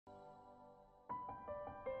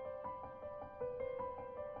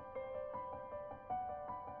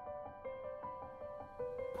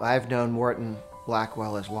I've known Morton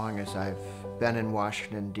Blackwell as long as I've been in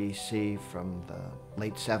Washington, D.C. from the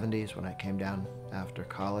late 70s when I came down after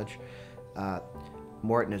college.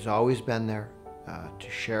 Morton has always been there to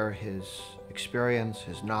share his experience,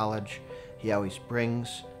 his knowledge. He always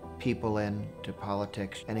brings people into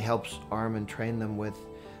politics, and he helps arm and train them with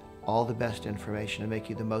all the best information to make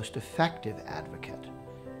you the most effective advocate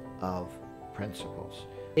of principles.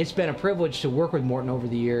 It's been a privilege to work with Morton over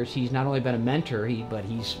the years. He's not only been a mentor, but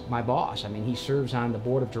he's my boss. I mean, he serves on the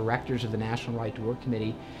board of directors of the National Right to Work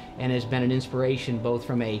Committee and has been an inspiration both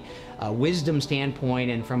from a wisdom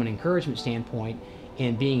standpoint and from an encouragement standpoint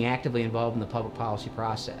in being actively involved in the public policy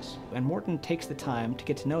process. And Morton takes the time to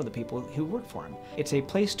get to know the people who work for him. It's a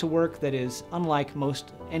place to work that is unlike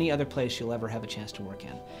any other place you'll ever have a chance to work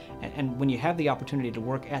in. And when you have the opportunity to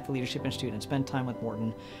work at the Leadership Institute and spend time with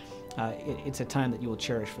Morton, it's a time that you will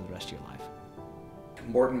cherish for the rest of your life.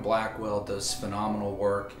 Morton Blackwell does phenomenal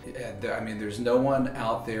work. I mean, there's no one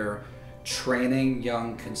out there training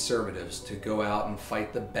young conservatives to go out and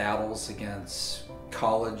fight the battles against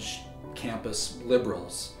college campus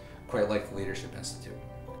liberals quite like the Leadership Institute.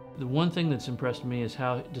 The one thing that's impressed me is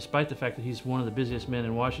how, despite the fact that he's one of the busiest men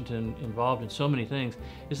in Washington involved in so many things,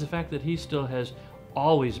 is the fact that he still has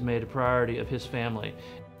always made a priority of his family.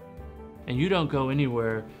 And you don't go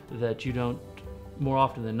anywhere that you don't, more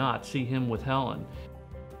often than not, see him with Helen.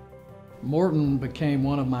 Morton became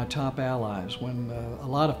one of my top allies when a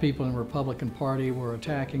lot of people in the Republican Party were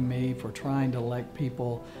attacking me for trying to elect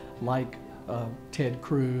people like Ted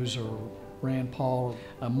Cruz or Rand Paul.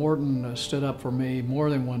 Morton stood up for me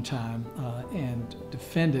more than one time and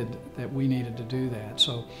defended that we needed to do that.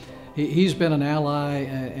 So he's been an ally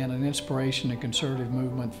and an inspiration in the conservative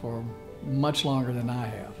movement for much longer than I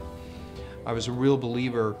have. I was a real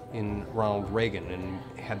believer in Ronald Reagan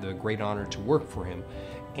and had the great honor to work for him.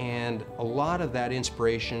 And a lot of that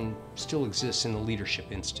inspiration still exists in the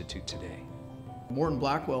Leadership Institute today. Morton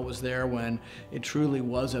Blackwell was there when it truly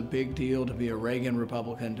was a big deal to be a Reagan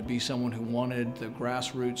Republican, to be someone who wanted the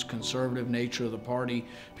grassroots conservative nature of the party.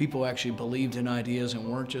 People actually believed in ideas and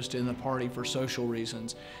weren't just in the party for social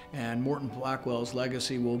reasons. And Morton Blackwell's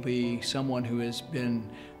legacy will be someone who has been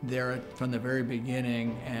there from the very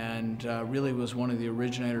beginning and really was one of the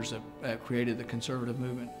originators that created the conservative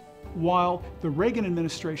movement. While the Reagan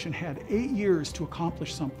administration had 8 years to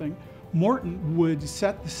accomplish something, Morton would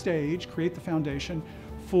set the stage, create the foundation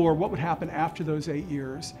for what would happen after those 8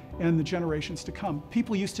 years and the generations to come.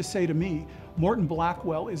 People used to say to me, Morton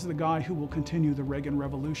Blackwell is the guy who will continue the Reagan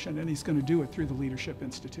Revolution, and he's going to do it through the Leadership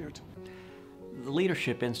Institute. The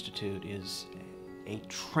Leadership Institute is a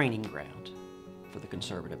training ground for the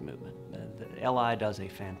conservative movement. The LI does a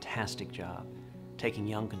fantastic job taking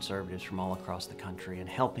young conservatives from all across the country and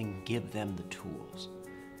helping give them the tools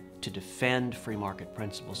to defend free market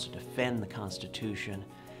principles, to defend the Constitution,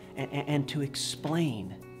 and to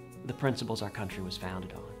explain the principles our country was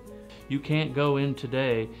founded on. You can't go in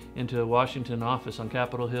today into a Washington office on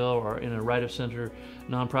Capitol Hill or in a right-of-center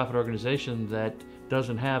nonprofit organization that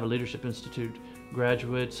doesn't have a Leadership Institute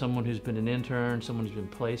graduate, someone who's been an intern, someone who's been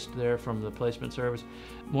placed there from the placement service.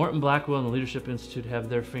 Morton Blackwell and the Leadership Institute have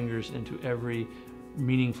their fingers into every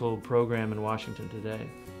meaningful program in Washington today.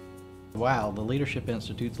 Wow, the Leadership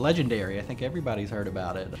Institute's legendary. I think everybody's heard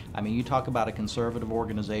about it. I mean, you talk about a conservative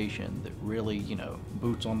organization that really,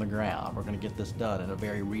 boots on the ground. We're going to get this done in a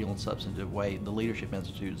very real and substantive way. The Leadership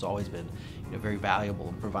Institute has always been very valuable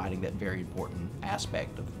in providing that very important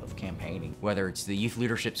aspect of campaigning. Whether it's the Youth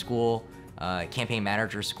Leadership School, Campaign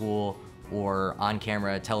Manager School, or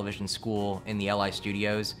on-camera television school in the LI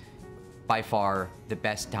studios, by far the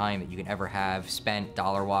best time that you can ever have spent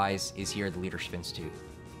dollar-wise is here at the Leadership Institute.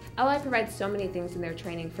 LI provides so many things in their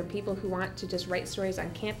training, from people who want to just write stories on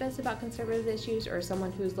campus about conservative issues, or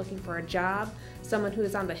someone who's looking for a job, someone who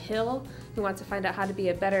is on the Hill who wants to find out how to be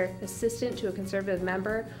a better assistant to a conservative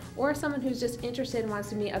member, or someone who's just interested and wants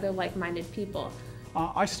to meet other like-minded people.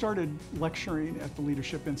 I started lecturing at the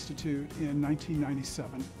Leadership Institute in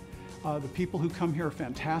 1997. The people who come here are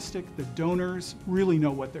fantastic. The donors really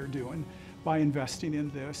know what they're doing by investing in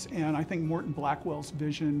this, and I think Morton Blackwell's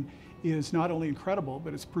vision is not only incredible,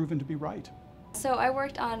 but it's proven to be right. So I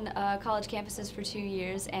worked on college campuses for 2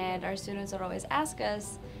 years, and our students would always ask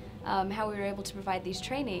us how we were able to provide these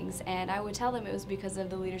trainings, and I would tell them it was because of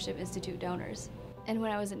the Leadership Institute donors. And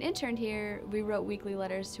when I was an intern here, we wrote weekly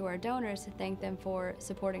letters to our donors to thank them for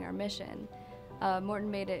supporting our mission. Morton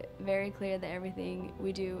made it very clear that everything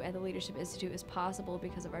we do at the Leadership Institute is possible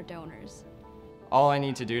because of our donors. All I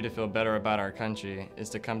need to do to feel better about our country is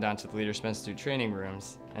to come down to the Leadership Institute training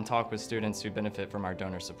rooms and talk with students who benefit from our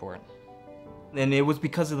donor support. And it was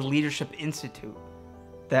because of the Leadership Institute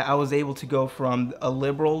that I was able to go from a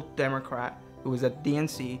liberal Democrat who was at the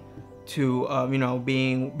DNC to you know,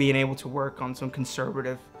 being able to work on some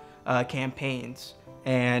conservative campaigns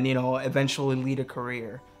and, you know, eventually lead a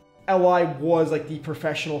career. LI was like the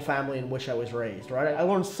professional family in which I was raised, right? I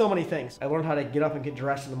learned so many things. I learned how to get up and get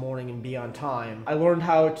dressed in the morning and be on time. I learned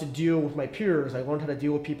how to deal with my peers. I learned how to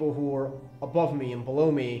deal with people who were above me and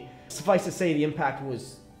below me. Suffice to say, the impact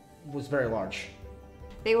was very large.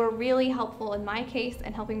 They were really helpful in my case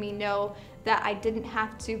in helping me know that I didn't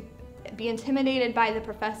have to be intimidated by the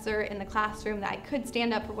professor in the classroom, that I could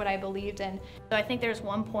stand up for what I believed in. So I think there's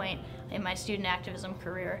one point in my student activism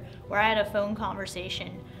career where I had a phone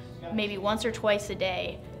conversation maybe once or twice a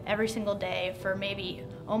day, every single day for maybe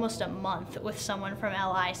almost a month with someone from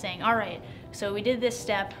LI saying, all right, so we did this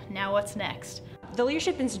step, now what's next? The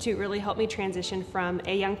Leadership Institute really helped me transition from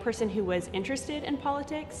a young person who was interested in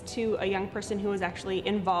politics to a young person who was actually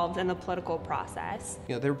involved in the political process.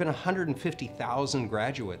 You know, there have been 150,000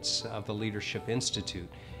 graduates of the Leadership Institute,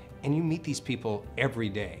 and you meet these people every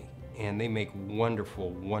day, and they make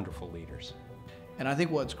wonderful, wonderful leaders. And I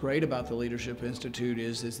think what's great about the Leadership Institute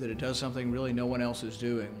is that it does something really no one else is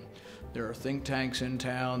doing. There are think tanks in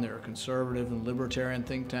town, there are conservative and libertarian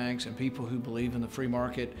think tanks and people who believe in the free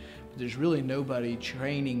market. But there's really nobody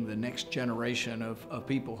training the next generation of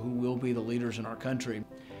people who will be the leaders in our country.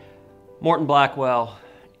 Morton Blackwell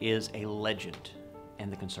is a legend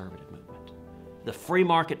in the conservative movement. The free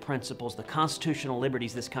market principles, the constitutional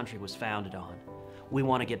liberties this country was founded on, we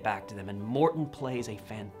want to get back to them, and Morton plays a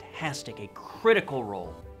fantastic, a critical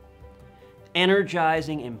role,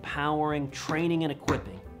 energizing, empowering, training, and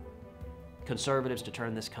equipping conservatives to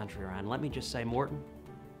turn this country around. Let me just say, Morton,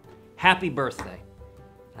 happy birthday,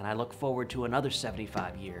 and I look forward to another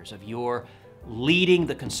 75 years of your leading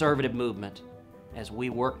the conservative movement as we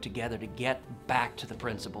work together to get back to the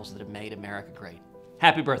principles that have made America great.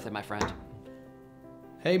 Happy birthday, my friend.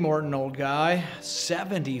 Hey Morton, old guy,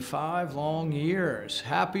 75 long years.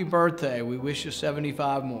 Happy birthday. We wish you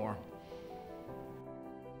 75 more.